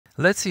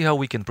Let's see how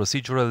we can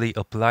procedurally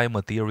apply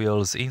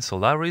materials in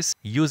Solaris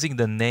using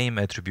the name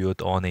attribute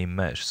on a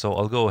mesh. So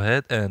I'll go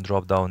ahead and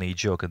drop down a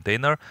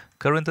geocontainer.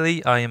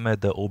 Currently I am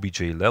at the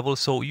OBJ level,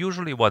 so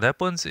usually what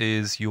happens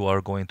is you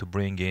are going to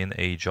bring in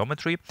a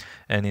geometry,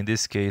 and in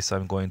this case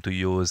I'm going to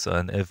use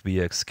an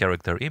FBX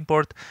character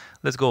import.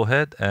 Let's go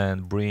ahead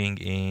and bring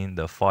in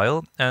the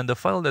file, and the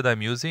file that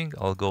I'm using,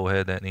 I'll go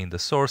ahead and in the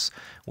source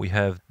we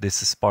have this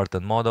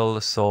Spartan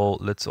model, so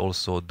let's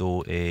also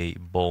do a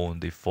bone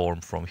deform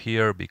from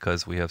here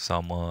because we have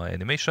some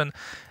animation.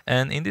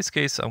 And in this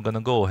case I'm gonna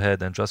go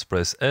ahead and just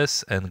press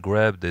S and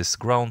grab this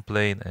ground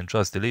plane and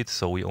just delete,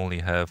 so we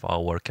only have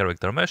our character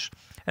mesh.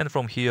 And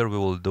from here we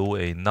will do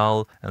a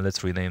null, and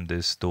let's rename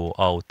this to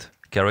out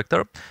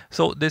character.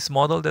 So this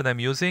model that I'm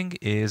using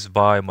is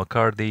by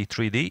McCarthy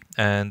 3D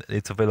and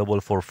it's available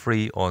for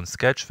free on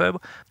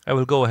Sketchfab. I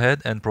will go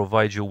ahead and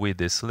provide you with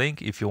this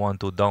link if you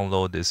want to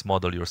download this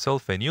model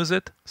yourself and use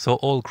it. So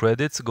all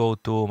credits go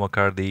to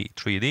McCarthy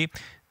 3D.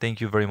 Thank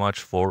you very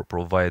much for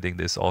providing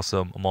this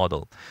awesome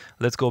model.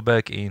 Let's go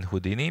back in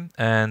Houdini,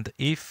 and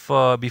if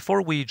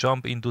before we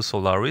jump into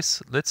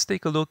Solaris, let's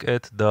take a look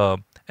at the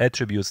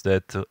attributes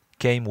that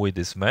came with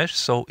this mesh.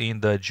 So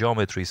in the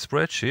geometry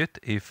spreadsheet,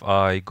 if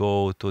I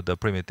go to the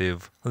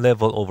primitive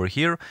level over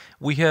here,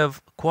 we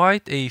have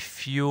quite a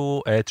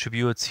few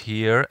attributes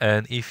here,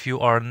 and if you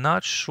are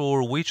not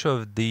sure which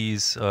of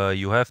these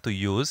you have to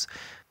use,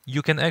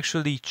 you can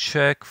actually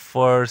check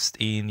first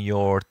in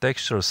your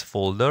textures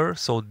folder.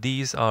 So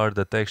these are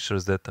the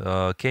textures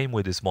that came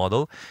with this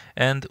model,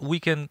 and we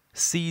can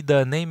see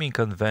the naming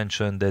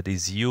convention that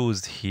is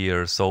used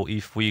here. So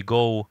if we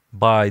go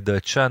by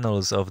the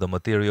channels of the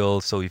material,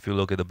 so if you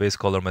look at the base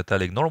color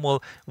metallic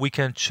normal, we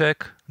can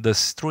check the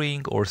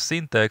string or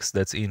syntax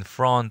that's in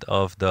front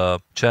of the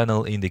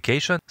channel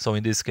indication. So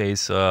in this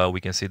case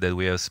we can see that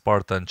we have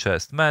Spartan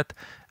chest mat,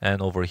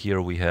 and over here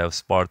we have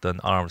Spartan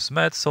arms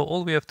mat. So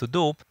all we have to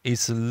do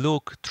is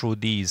look through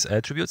these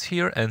attributes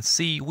here and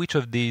see which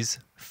of these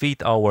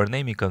fit our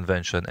naming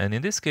convention, and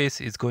in this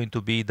case it's going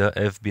to be the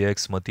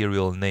FBX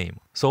material name.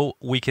 So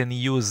we can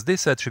use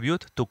this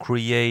attribute to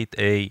create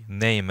a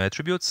name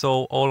attribute.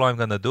 So all I'm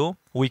gonna do,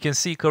 we can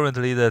see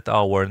currently that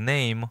our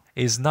name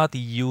is not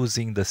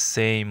using the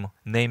same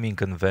naming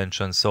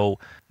convention. So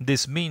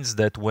this means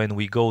that when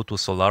we go to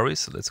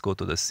Solaris, let's go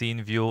to the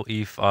scene view.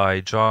 If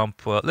I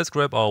jump, let's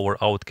grab our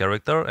out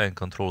character and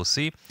Control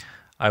C.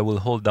 I will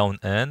hold down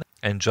N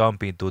and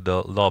jump into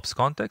the lobs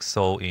context,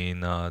 so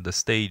in the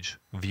stage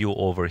view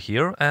over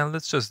here, and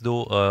let's just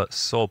do a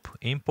SOP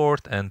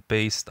import and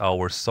paste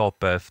our SOP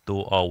path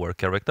to our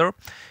character.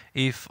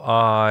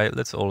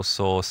 Let's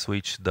also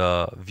switch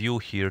the view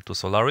here to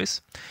Solaris.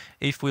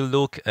 If we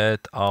look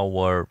at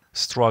our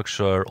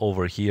structure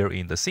over here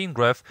in the scene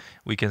graph,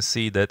 we can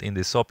see that in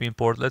the SOP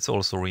import, let's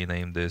also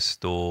rename this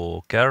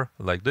to char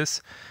like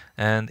this.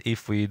 And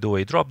if we do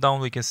a drop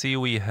down, we can see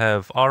we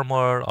have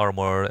armor,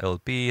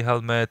 LP,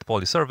 helmet,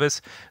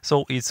 polysurface.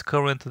 So it's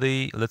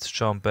currently, let's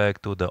jump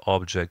back to the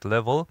object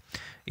level.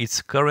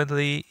 It's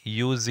currently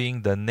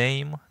using the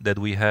name that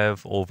we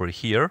have over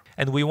here,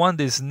 and we want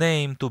this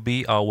name to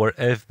be our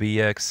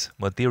FBX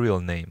material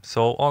name.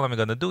 So all I'm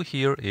gonna do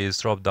here is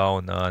drop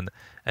down an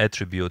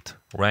attribute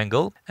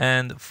wrangle,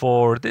 and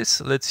for this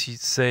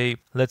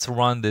let's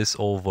run this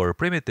over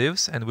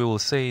primitives, and we will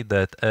say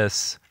that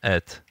s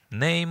at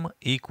name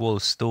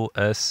equals to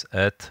s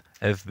at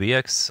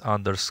FBX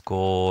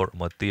underscore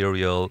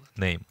material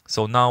name.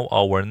 So now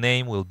our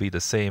name will be the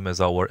same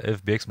as our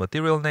FBX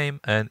material name,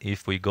 and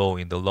if we go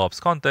in the lobs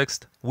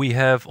context, we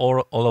have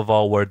all of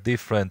our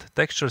different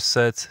texture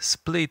sets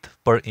split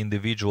per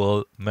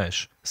individual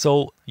mesh.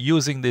 So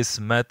using this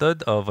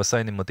method of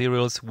assigning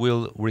materials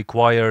will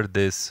require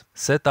this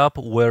setup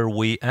where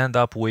we end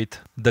up with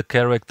the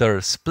character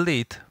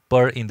split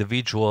per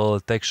individual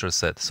texture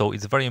set. So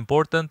it's very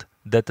important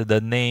that the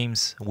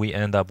names we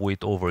end up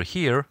with over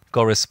here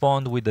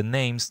correspond with the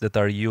names that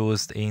are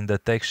used in the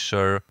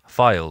texture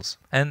files.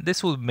 And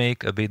this will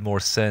make a bit more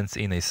sense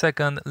in a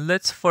second.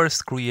 Let's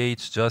first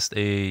create just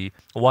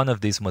one of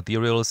these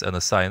materials and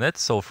assign it.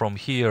 So from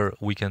here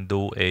we can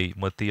do a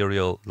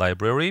material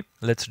library.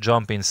 Let's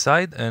jump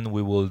inside and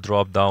we will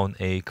drop down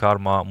a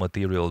Karma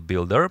material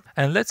builder.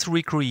 And let's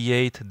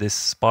recreate this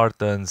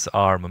Spartan's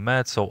arm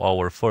mat, so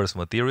our first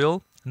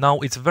material. Now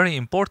it's very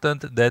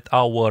important that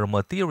our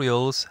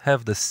materials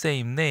have the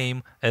same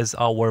name as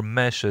our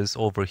meshes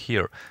over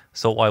here.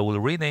 So I will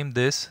rename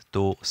this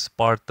to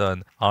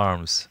Spartan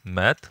Arms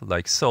Mat,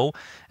 like so.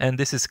 And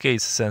this is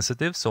case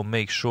sensitive, so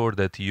make sure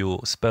that you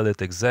spell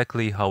it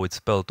exactly how it's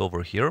spelled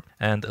over here.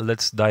 And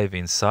let's dive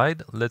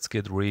inside. Let's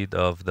get rid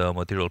of the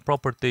material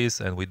properties,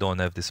 and we don't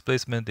have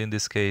displacement in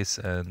this case,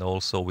 and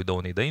also we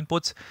don't need the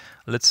inputs.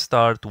 Let's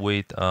start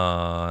with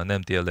an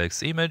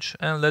MTLX image,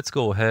 and let's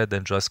go ahead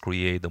and just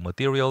create the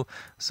material.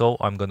 So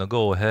I'm gonna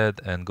go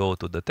ahead and go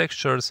to the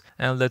textures,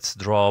 and let's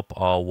start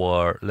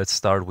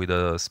with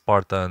a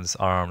Spartan Spartans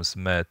Arms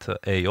Met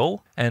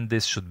AO, and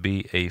this should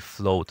be a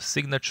float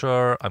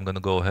signature. I'm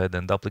gonna go ahead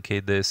and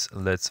duplicate this.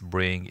 Let's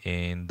bring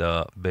in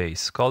the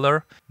base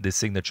color. This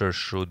signature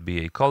should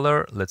be a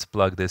color. Let's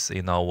plug this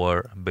in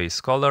our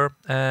base color,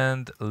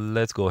 and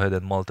let's go ahead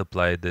and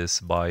multiply this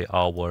by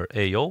our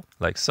AO,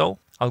 like so.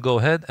 I'll go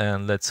ahead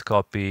and let's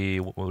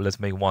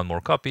make one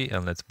more copy,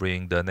 and let's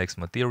bring the next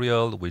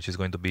material, which is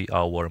going to be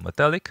our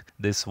metallic.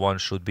 This one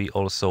should be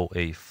also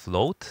a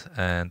float,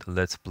 and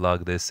let's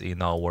plug this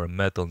in our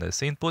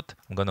metalness input.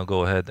 I'm gonna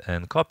go ahead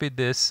and copy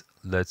this.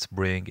 Let's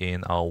bring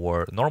in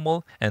our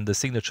normal, and the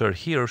signature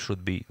here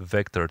should be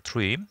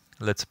vector3.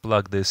 Let's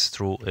plug this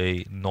through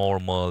a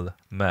normal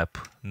map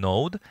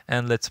node,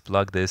 and let's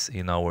plug this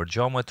in our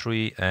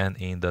geometry and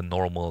in the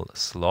normal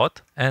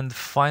slot. And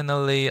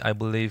finally, I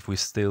believe we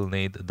still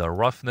need the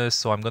roughness,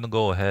 so I'm gonna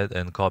go ahead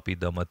and copy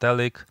the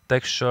metallic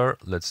texture.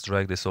 Let's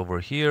drag this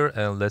over here,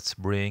 and let's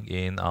bring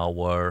in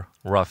our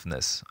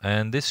roughness.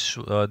 And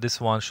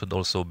this one should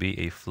also be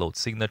a float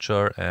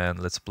signature, and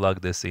let's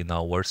plug this in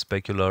our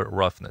specular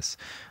roughness.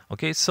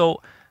 Okay,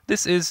 so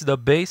this is the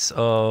base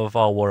of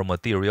our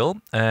material,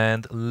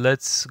 and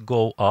let's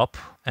go up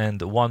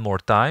and one more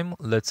time.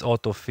 Let's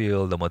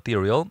autofill the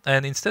material,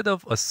 and instead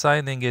of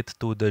assigning it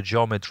to the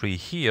geometry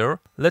here,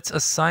 let's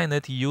assign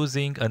it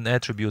using an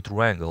attribute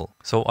wrangle.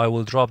 So I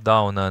will drop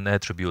down an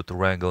attribute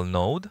wrangle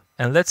node,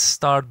 and let's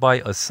start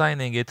by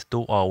assigning it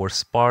to our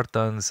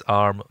Spartans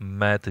Arm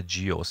Mat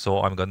Geo.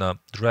 So I'm gonna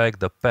drag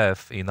the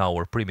path in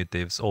our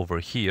primitives over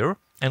here,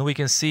 and we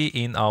can see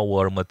in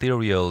our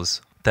materials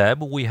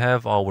tab we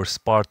have our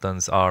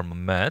Spartans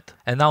Arm Mat.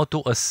 And now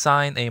to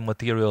assign a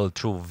material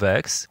through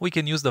vex, we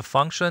can use the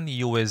function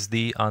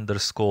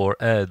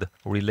usd_add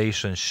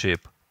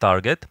relationship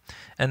target,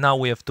 and now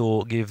we have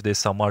to give this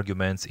some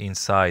arguments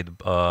inside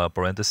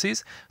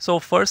parentheses. So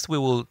first we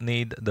will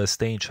need the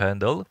stage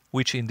handle,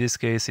 which in this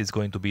case is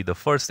going to be the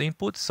first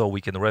input, so we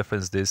can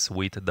reference this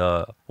with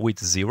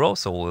 0,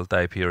 so we'll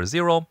type here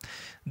 0.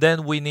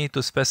 Then we need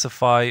to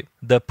specify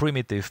the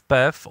primitive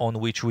path on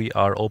which we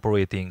are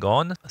operating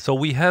on. So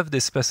we have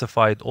this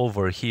specified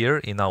over here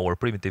in our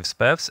primitives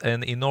paths,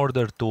 and in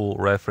order to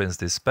reference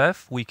this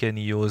path, we can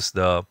use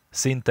the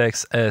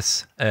syntax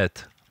s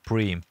at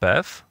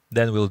primpath.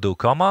 Then we'll do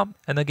comma,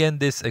 and again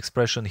this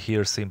expression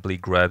here simply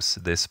grabs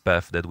this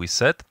path that we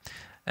set.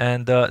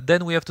 And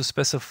then we have to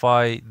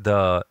specify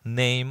the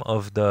name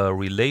of the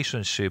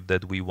relationship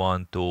that we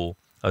want to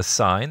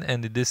assign,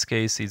 and in this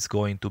case it's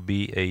going to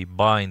be a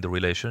bind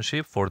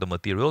relationship for the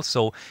material.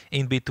 So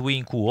in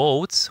between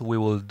quotes we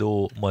will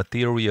do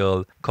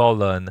material :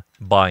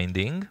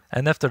 binding,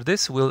 and after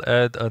this we'll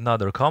add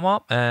another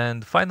comma,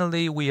 and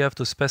finally we have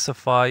to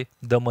specify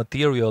the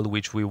material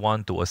which we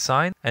want to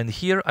assign. And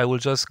here I will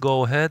just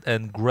go ahead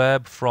and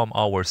grab from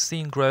our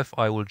scene graph,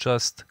 I will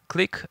just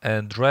click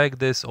and drag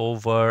this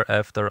over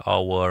after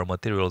our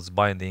materials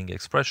binding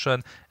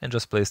expression and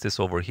just place this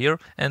over here.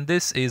 And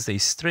this is a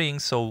string,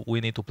 so we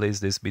need to place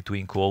this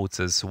between quotes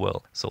as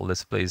well. So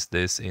let's place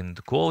this in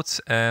the quotes,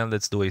 and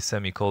let's do a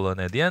semicolon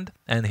at the end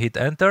and hit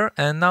enter.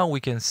 And now we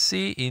can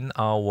see in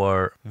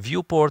our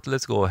viewport,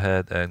 let's go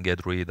ahead and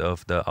get rid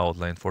of the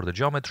outline for the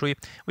geometry.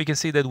 We can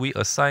see that we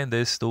assign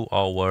this to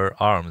our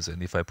arms,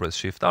 and if I press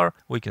Shift R,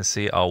 we can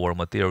see our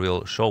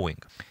material showing.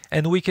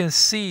 And we can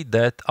see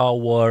that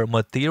our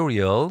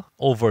material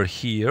over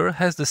here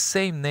has the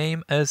same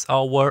name as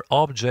our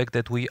object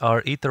that we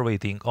are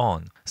iterating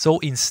on. So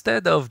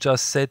instead of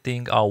just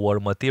setting our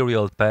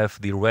material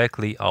path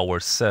directly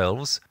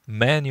ourselves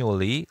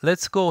manually,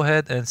 let's go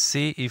ahead and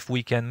see if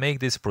we can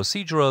make this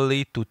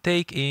procedurally to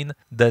take in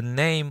the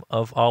name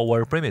of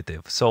our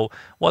primitive. So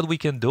what we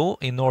can do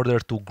in order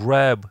to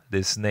grab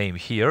this name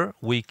here,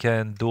 we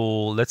can do,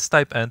 let's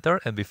type enter,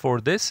 and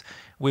before this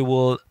we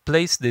will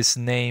place this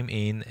name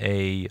in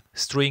a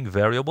string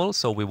variable.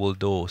 So we will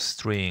do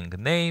string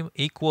name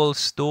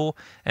equals to,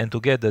 and to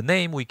get the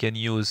name we can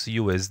use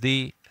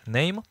USD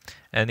name,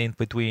 and in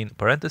between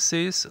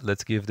parentheses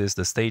let's give this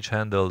the stage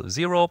handle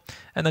 0,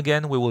 and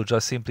again we will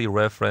just simply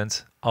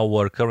reference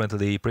our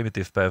currently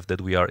primitive path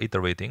that we are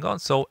iterating on,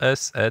 so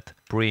s at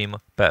prim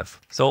path.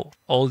 So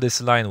all this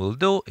line will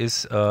do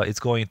is it's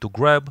going to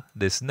grab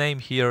this name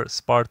here,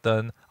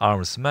 Spartan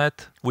Arms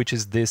Mat, which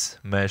is this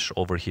mesh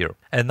over here.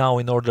 And now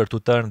in order to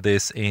turn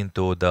this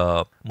into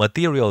the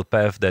material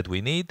path that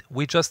we need,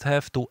 we just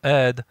have to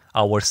add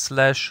our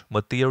slash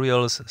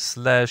materials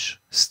slash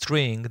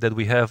string that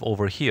we have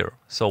over here.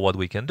 So what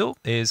we can do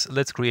is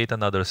let's create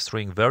another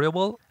string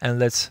variable, and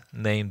let's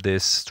name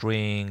this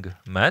string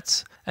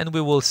mats, and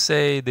we will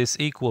say this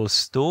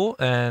equals to,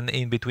 and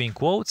in between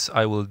quotes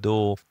I will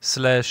do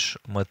slash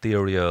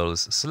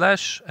materials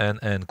slash and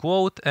end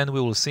quote, and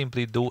we will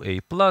simply do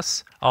a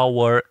plus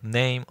our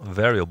name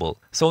variable.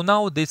 So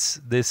now this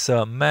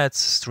mats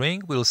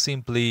string will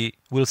simply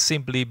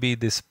be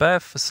this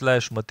path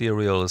slash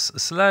materials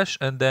slash,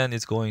 and then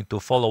it's going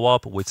to follow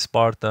up with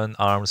Spartan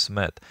Arms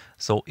Mat.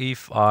 So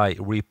if I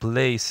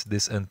replace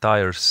this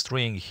entire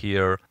string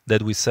here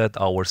that we set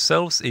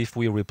ourselves, if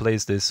we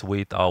replace this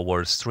with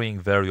our string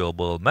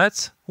variable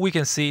mats, we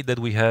can see that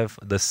we have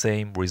the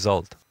same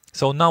result.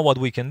 So now what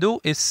we can do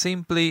is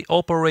simply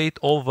operate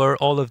over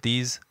all of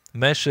these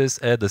meshes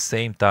at the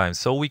same time.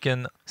 So we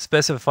can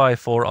specify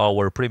for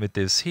our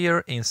primitives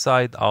here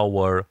inside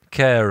our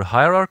char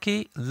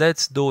hierarchy.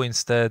 Let's do,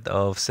 instead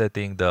of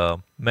setting the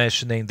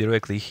mesh name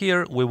directly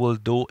here, we will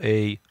do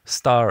a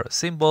star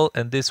symbol,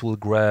 and this will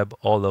grab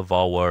all of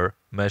our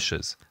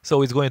meshes.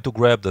 So it's going to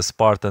grab the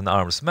Spartan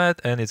arms mat,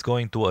 and it's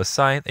going to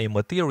assign a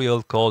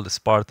material called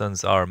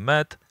Spartan's arm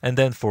mat, and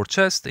then for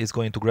chest it's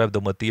going to grab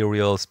the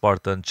material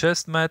Spartan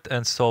chest mat,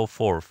 and so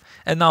forth.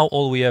 And now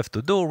all we have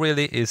to do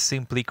really is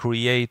simply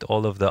create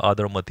all of the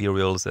other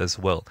materials as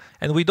well.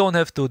 And we don't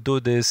have to do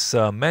this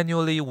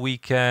manually. We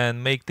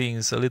can make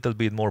things a little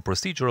bit more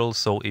procedural.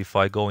 So if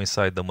I go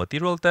inside the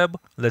material tab,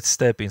 let's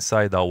step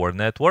inside our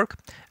network,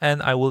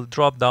 and I will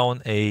drop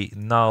down a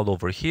null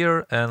over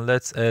here, and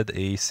let's add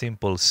a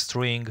simple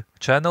string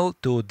channel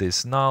to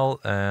this null,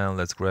 and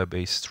let's grab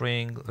a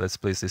string, let's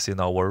place this in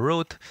our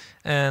root,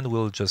 and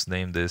we'll just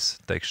name this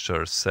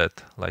texture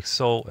set like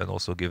so, and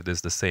also give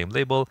this the same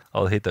label.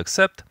 I'll hit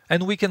accept,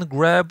 and we can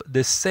grab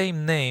the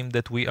same name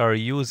that we are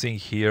using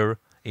here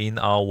in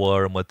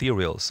our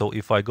material. So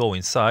if I go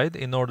inside,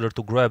 in order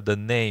to grab the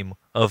name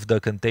of the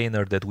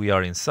container that we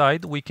are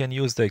inside, we can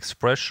use the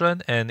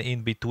expression, and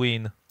in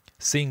between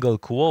single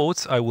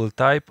quotes I will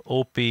type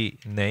op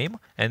name,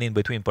 and in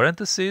between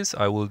parentheses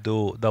I will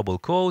do double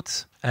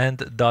quotes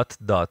and dot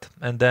dot,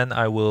 and then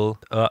I will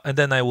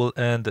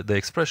end the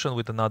expression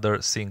with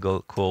another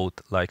single quote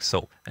like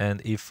so.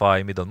 And if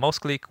I middle mouse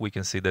click, we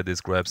can see that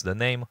this grabs the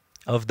name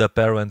of the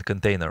parent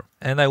container,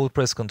 and I will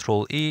press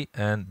Ctrl E,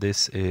 and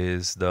this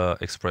is the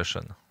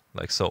expression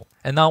like so.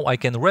 And now I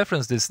can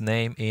reference this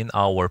name in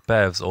our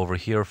paths over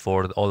here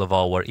for all of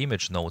our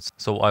image nodes.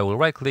 So I will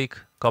right click,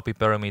 copy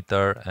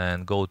parameter,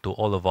 and go to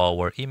all of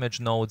our image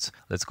nodes.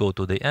 Let's go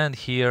to the end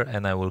here,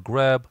 and I will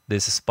grab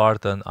this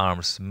Spartan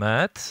arms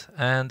mat,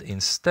 and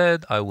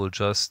instead I will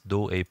just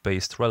do a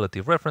paste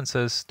relative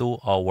references to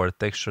our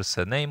texture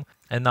set name.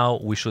 And now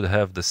we should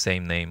have the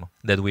same name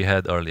that we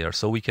had earlier.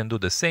 So we can do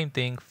the same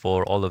thing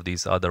for all of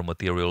these other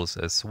materials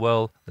as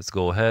well. Let's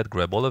go ahead,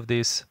 grab all of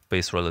these,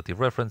 paste relative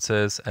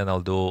references, and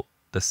I'll do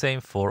the same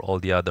for all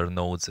the other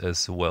nodes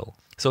as well.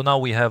 So now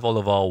we have all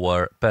of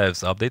our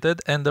paths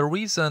updated, and the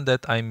reason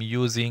that I'm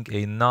using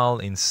a null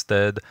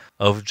instead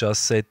of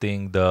just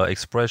setting the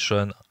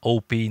expression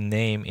op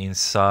name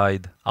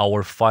inside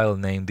our file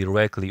name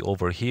directly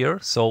over here.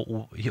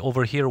 So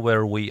over here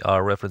where we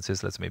are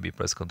references, let's maybe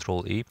press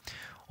Ctrl E.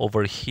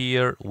 Over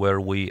here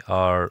where we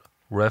are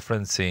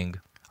referencing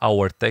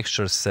our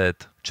texture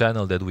set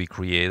channel that we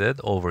created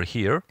over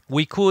here,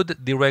 we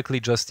could directly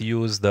just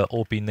use the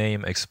op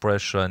name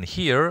expression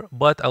here,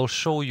 but I'll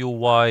show you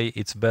why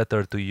it's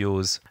better to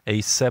use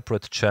a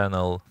separate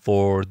channel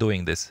for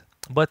doing this.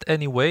 But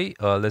anyway,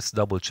 let's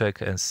double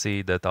check and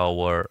see that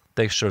our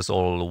textures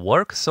all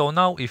work. So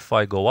now if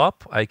I go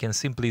up, I can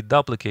simply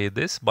duplicate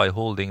this by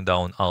holding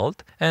down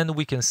Alt, and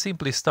we can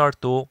simply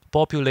start to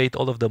populate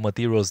all of the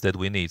materials that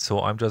we need. So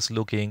I'm just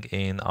looking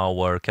in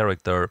our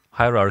character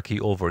hierarchy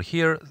over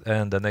here,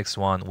 and the next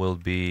one will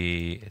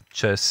be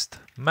chest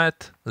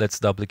mat. Let's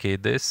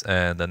duplicate this,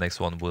 and the next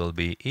one will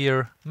be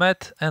ear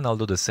mat, and I'll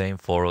do the same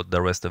for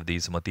the rest of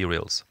these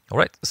materials.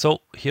 Alright,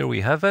 so here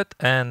we have it,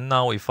 and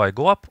now if I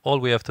go up, all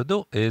we have to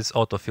do is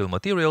autofill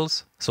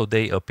materials, so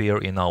they appear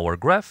in our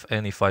graph.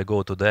 And if I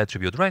go to the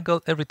attribute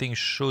wrangle, everything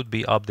should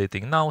be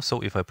updating now. So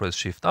if I press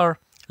Shift R,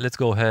 let's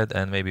go ahead,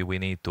 and maybe we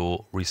need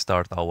to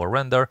restart our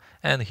render,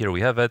 and here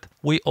we have it.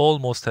 We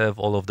almost have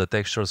all of the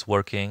textures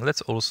working.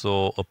 Let's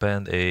also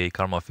append a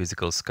Karma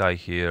Physical Sky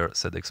here,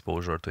 set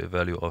exposure to a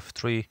value of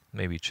 3,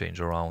 maybe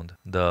change around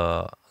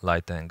the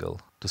light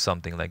angle to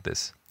something like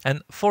this.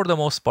 And for the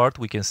most part,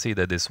 we can see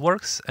that this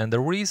works. And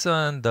the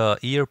reason the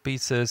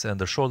earpieces and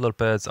the shoulder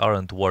pads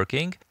aren't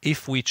working,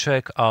 if we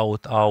check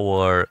out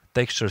our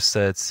texture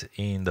sets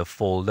in the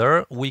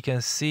folder, we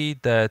can see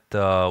that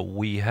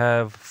we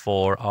have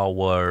for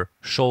our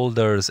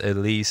shoulders, at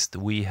least,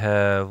 we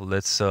have,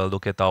 let's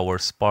look at our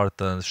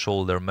Spartan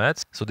shoulder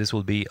mats. So this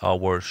will be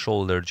our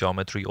shoulder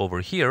geometry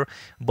over here.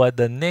 But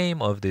the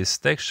name of this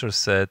texture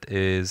set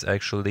is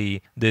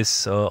actually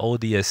this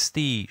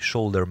ODST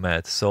shoulder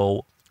mat.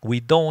 So we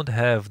don't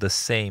have the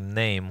same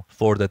name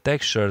for the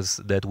textures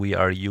that we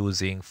are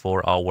using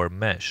for our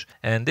mesh.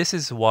 And this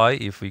is why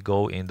if we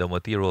go in the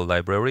material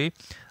library,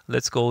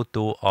 let's go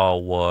to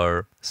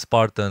our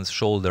Spartan's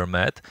shoulder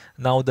mat.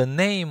 Now the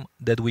name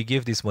that we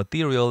give this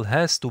material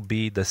has to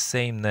be the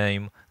same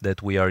name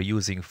that we are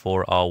using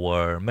for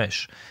our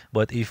mesh.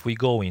 But if we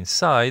go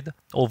inside,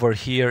 over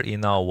here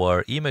in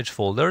our image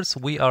folders,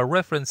 we are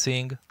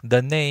referencing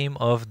the name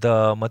of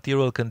the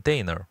material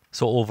container.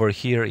 So over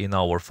here in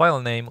our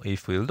file name,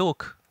 if we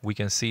look, we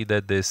can see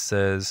that this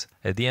says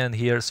at the end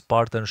here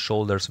Spartan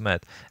shoulders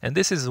mat. And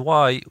this is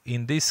why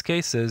in these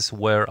cases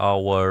where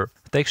our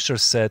texture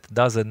set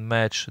doesn't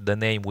match the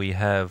name we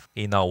have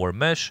in our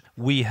mesh,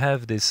 we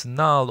have this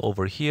null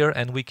over here,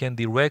 and we can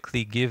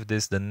directly give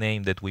this the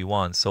name that we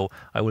want. So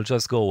I will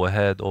just go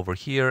ahead over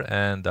here,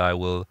 and I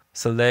will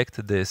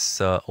select this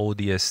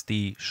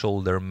ODST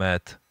shoulder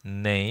mat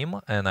name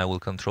and I will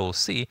Control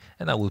C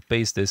and I will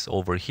paste this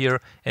over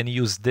here and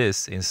use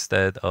this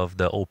instead of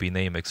the OP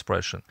name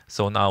expression.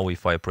 So now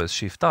if I press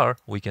Shift R,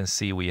 we can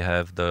see we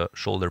have the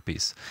shoulder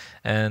piece.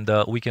 And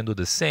we can do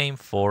the same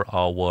for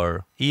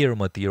our ear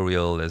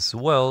material as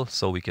well.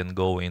 So we can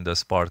go in the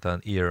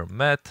Spartan ear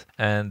matte,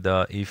 and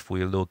if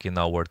we look in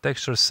our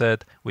texture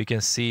set, we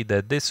can see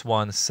that this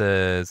one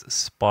says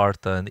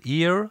Spartan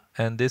ear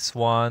and this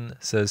one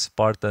says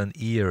Spartan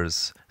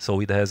ears. So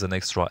it has an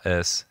extra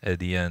S at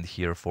the end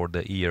here for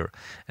the ear.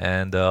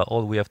 And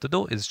all we have to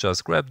do is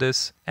just grab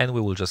this and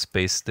we will just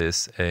paste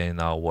this in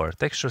our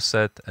texture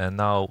set. And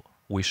now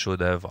we should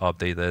have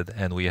updated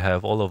and we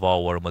have all of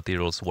our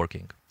materials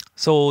working.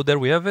 So there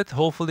we have it.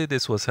 Hopefully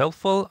this was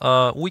helpful.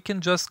 We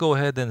can just go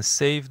ahead and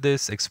save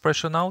this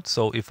expression out.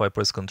 So if I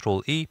press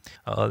Ctrl E,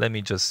 let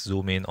me just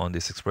zoom in on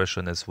this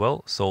expression as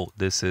well. So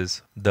this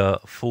is the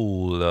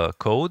full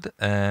code,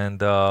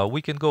 and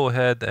we can go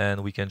ahead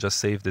and we can just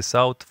save this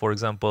out. For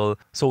example,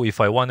 so if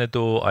I wanted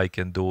to, I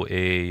can do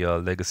a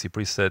legacy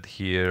preset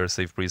here,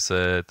 save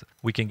preset.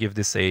 We can give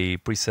this a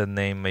preset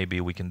name.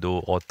 Maybe we can do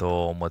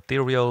auto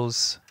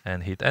materials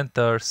and hit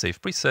enter,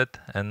 save preset.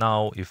 And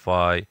now if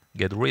I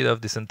get rid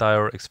of this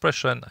entire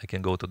expression, I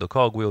can go to the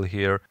cogwheel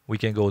here. We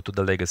can go to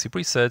the legacy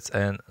presets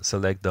and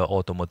select the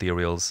auto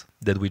materials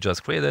that we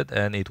just created,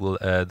 and it will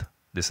add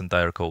this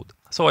entire code.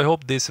 So I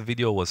hope this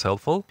video was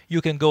helpful.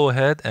 You can go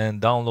ahead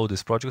and download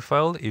this project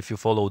file if you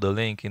follow the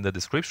link in the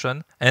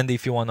description. And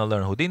if you want to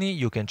learn Houdini,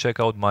 you can check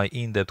out my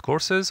in-depth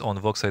courses on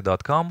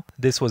voxite.com.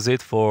 This was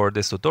it for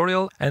this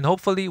tutorial, and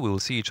hopefully we will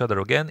see each other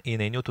again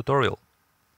in a new tutorial.